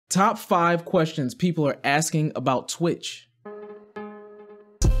Top 5 questions people are asking about Twitch.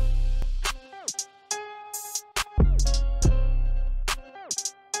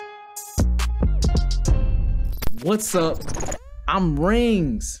 What's up? I'm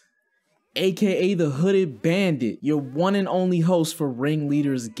RINGZZZ, aka the Hooded Bandit, your one and only host for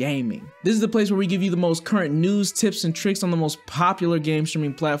Ringleaders Gaming. This is the place where we give you the most current news, tips, and tricks on the most popular game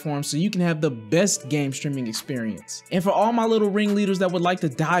streaming platforms so you can have the best game streaming experience. And for all my little ringleaders that would like to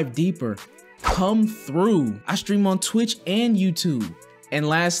dive deeper, come through. I stream on Twitch and YouTube. And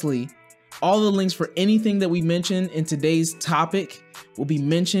lastly, all the links for anything that we mention in today's topic will be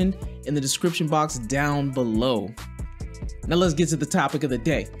mentioned in the description box down below. Now let's get to the topic of the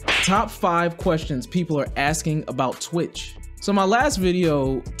day. Top 5 questions people are asking about Twitch. So my last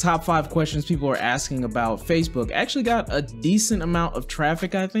video, top 5 questions people are asking about Facebook, actually got a decent amount of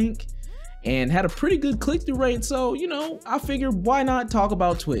traffic, I think, and had a pretty good click-through rate. So, you know, I figured why not talk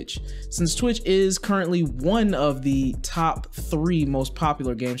about Twitch, since Twitch is currently one of the top 3 most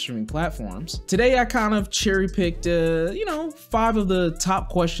popular game streaming platforms. Today, I kind of cherry-picked, 5 of the top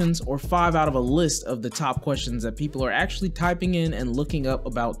questions, or 5 out of a list of the top questions that people are actually typing in and looking up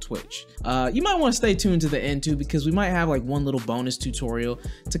about Twitch. You might want to stay tuned to the end too, because we might have like one little bonus tutorial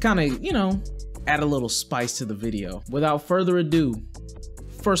to kind of, add a little spice to the video. Without further ado,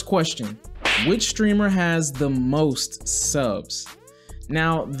 first question. Which streamer has the most subs?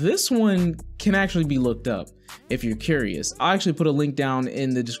 Now, this one can actually be looked up if you're curious. I'll actually put a link down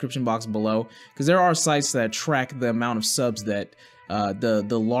in the description box below, because there are sites that track the amount of subs that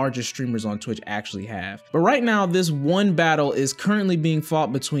the largest streamers on Twitch actually have. But right now, this one battle is currently being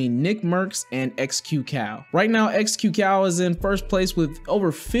fought between NickMercs and XQCow. Right now, XQCow is in first place with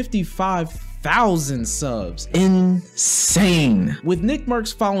over 55,000 subs. Insane. With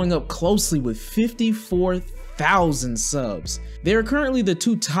NickMercs following up closely with 54,000 subs. They are currently the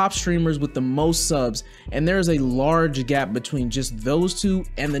 2 top streamers with the most subs, and there is a large gap between just those 2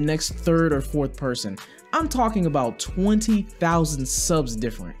 and the next 3rd or 4th person. I'm talking about 20,000 subs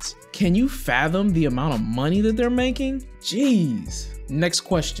difference. Can you fathom the amount of money that they're making? Jeez. Next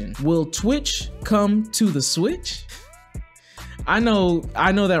question. Will Twitch come to the Switch? I know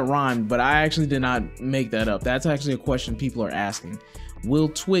that rhymed, but I actually did not make that up. That's actually a question people are asking. Will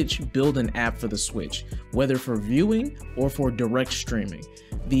Twitch build an app for the Switch, whether for viewing or for direct streaming?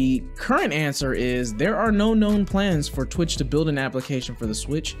 The current answer is there are no known plans for Twitch to build an application for the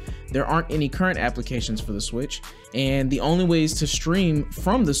Switch. There aren't any current applications for the Switch, and the only ways to stream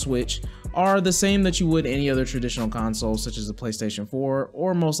from the Switch are the same that you would any other traditional console, such as the PlayStation 4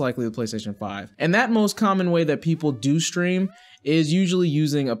 or most likely the PlayStation 5. And that most common way that people do stream is usually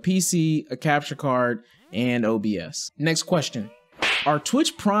using a PC, a capture card, and OBS. Next question. Are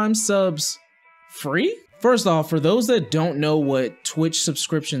Twitch Prime subs free? First off, for those that don't know what Twitch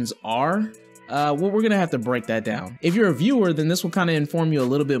subscriptions are, we're gonna have to break that down. If you're a viewer, then this will kind of inform you a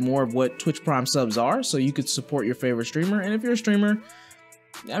little bit more of what Twitch Prime subs are, so you could support your favorite streamer. And if you're a streamer,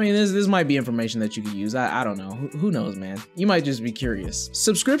 I mean, this might be information that you could use. I don't know. Who knows, man? You might just be curious.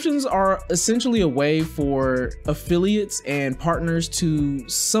 Subscriptions are essentially a way for affiliates and partners to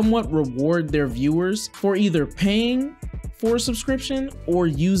somewhat reward their viewers for either paying for a subscription or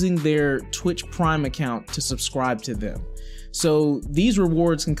using their Twitch Prime account to subscribe to them. So these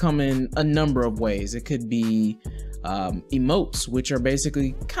rewards can come in a number of ways. It could be emotes, which are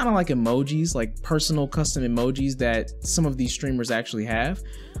basically kind of like emojis, like personal custom emojis that some of these streamers actually have.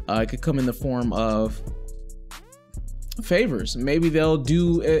 It could come in the form of favors. Maybe they'll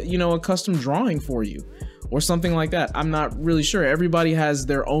do a custom drawing for you or something like that. I'm not really sure. Everybody has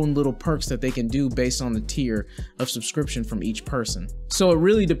their own little perks that they can do based on the tier of subscription from each person. So it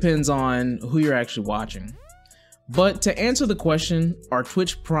really depends on who you're actually watching. But to answer the question, are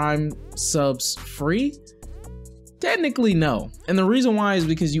Twitch Prime subs free? Technically, no. And the reason why is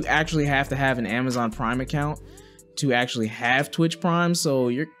because you actually have to have an Amazon Prime account to actually have Twitch Prime. So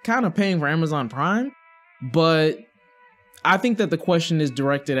you're kind of paying for Amazon Prime. But I think that the question is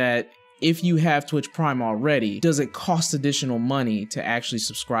directed at, if you have Twitch Prime already, does it cost additional money to actually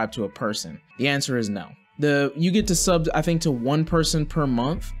subscribe to a person? The answer is no. You get to sub, I think, to 1 person per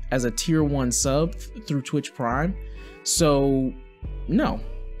month as a tier 1 sub through Twitch Prime. So no,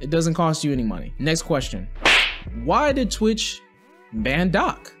 it doesn't cost you any money. Next question. Why did Twitch ban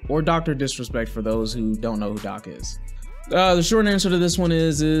Doc, or Dr. Disrespect for those who don't know who Doc is? The short answer to this one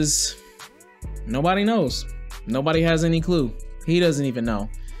is nobody knows. Nobody has any clue. He doesn't even know.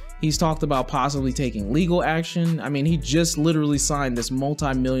 He's talked about possibly taking legal action. I mean, he just literally signed this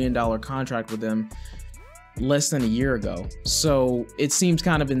multi-million-dollar contract with them less than a year ago. So it seems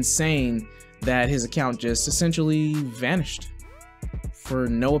kind of insane that his account just essentially vanished for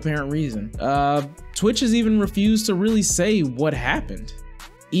no apparent reason. Twitch has even refused to really say what happened,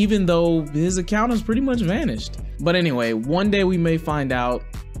 even though his account has pretty much vanished. But anyway, one day we may find out,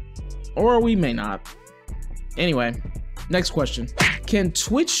 or we may not. Anyway, next question. Can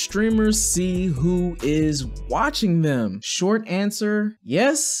Twitch streamers see who is watching them? Short answer,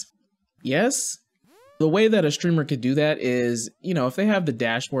 yes. Yes. The way that a streamer could do that is, you know, if they have the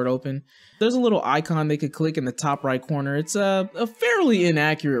dashboard open, there's a little icon they could click in the top right corner. It's a fairly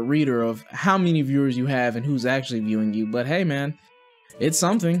inaccurate reader of how many viewers you have and who's actually viewing you. But hey, man, it's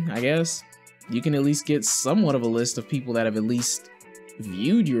something, I guess. You can at least get somewhat of a list of people that have at least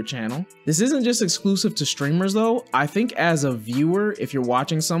viewed your channel. This isn't just exclusive to streamers though. I think as a viewer, if you're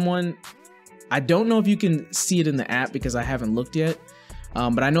watching someone, I don't know if you can see it in the app because I haven't looked yet.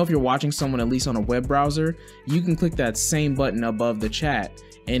 But I know if you're watching someone, at least on a web browser, you can click that same button above the chat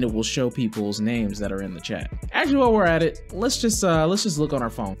and it will show people's names that are in the chat. Actually, while we're at it, let's just look on our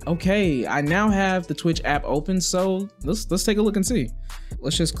phone. Okay, I now have the Twitch app open, so let's take a look and see.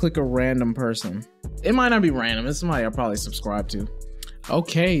 Let's just click a random person. It might not be random, it's somebody I'll probably subscribe to.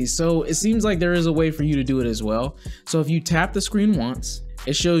 Okay, so it seems like there is a way for you to do it as well. So if you tap the screen once,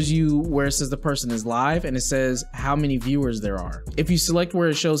 it shows you where it says the person is live and it says how many viewers there are. If you select where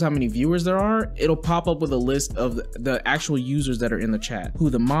it shows how many viewers there are, it'll pop up with a list of the actual users that are in the chat, who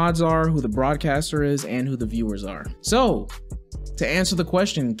the mods are, who the broadcaster is, and who the viewers are. So to answer the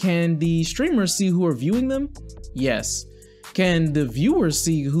question, can the streamers see who are viewing them? Yes. Can the viewers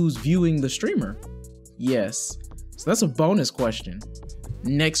see who's viewing the streamer? Yes. So that's a bonus question.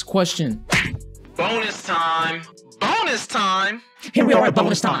 Next question. Bonus time. Bonus time. Here we are at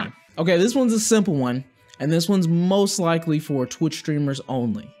bonus time. Okay, this one's a simple one, and this one's most likely for Twitch streamers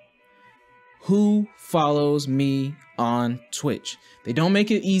only. Who follows me on Twitch? They don't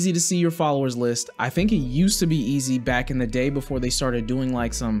make it easy to see your followers list. I think it used to be easy back in the day before they started doing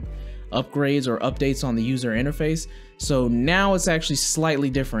like some upgrades or updates on the user interface. So now it's actually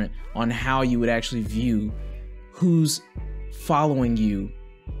slightly different on how you would actually view who's following you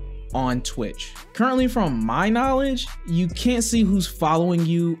on Twitch. Currently, from my knowledge, you can't see who's following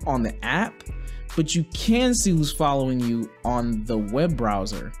you on the app, but you can see who's following you on the web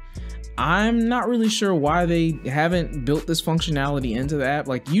browser. I'm not really sure why they haven't built this functionality into the app.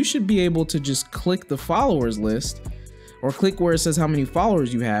 Like, you should be able to just click the followers list or click where it says how many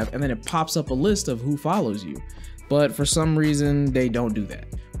followers you have, and then it pops up a list of who follows you. But for some reason, they don't do that.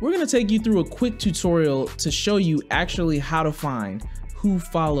 We're gonna take you through a quick tutorial to show you actually how to find who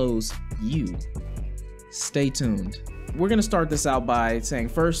follows you. Stay tuned. We're gonna start this out by saying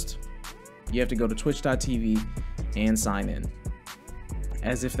first, you have to go to twitchtv and sign in,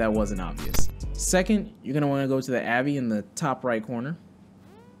 as if that wasn't obvious. Second, you're gonna wanna go to the Abby in the top right corner.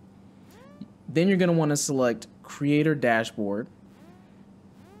 Then you're gonna wanna select Creator Dashboard.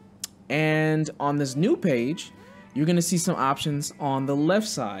 And on this new page, you're gonna see some options on the left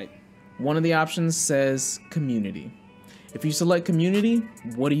side. One of the options says Community. If you select Community,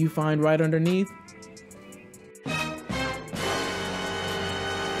 what do you find right underneath?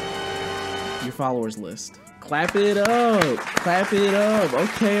 Your followers list. Clap it up, clap it up.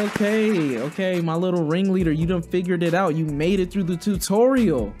 Okay, my little ringleader, you done figured it out. You made it through the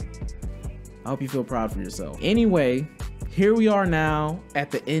tutorial. I hope you feel proud for yourself. Anyway, here we are now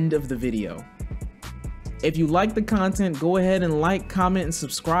at the end of the video. If you like the content, go ahead and like, comment, and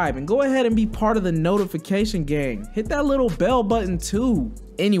subscribe, and go ahead and be part of the notification gang. Hit that little bell button too.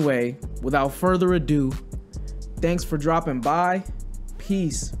 Anyway, without further ado, thanks for dropping by.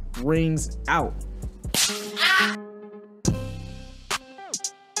 Peace. Rings out.